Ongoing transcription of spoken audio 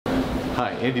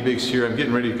Hi, Andy Biggs here. I'm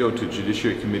getting ready to go to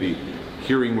Judiciary Committee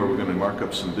hearing where we're going to mark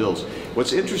up some bills.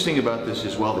 What's interesting about this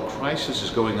is while the crisis is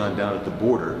going on down at the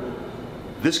border,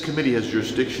 this committee has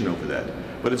jurisdiction over that.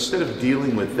 But instead of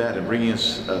dealing with that and bringing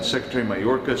us Secretary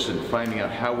Mayorkas and finding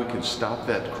out how we can stop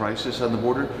that crisis on the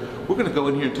border, we're going to go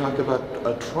in here and talk about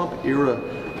a Trump-era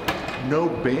no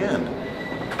ban,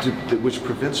 which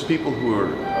prevents people who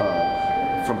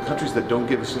are from countries that don't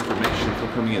give us information from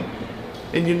coming in.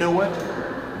 And you know what?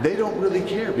 They don't really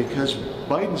care because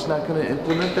Biden's not going to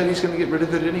implement that. He's going to get rid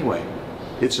of it anyway.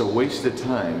 It's a waste of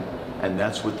time, and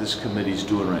that's what this committee's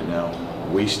doing right now,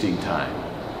 wasting time.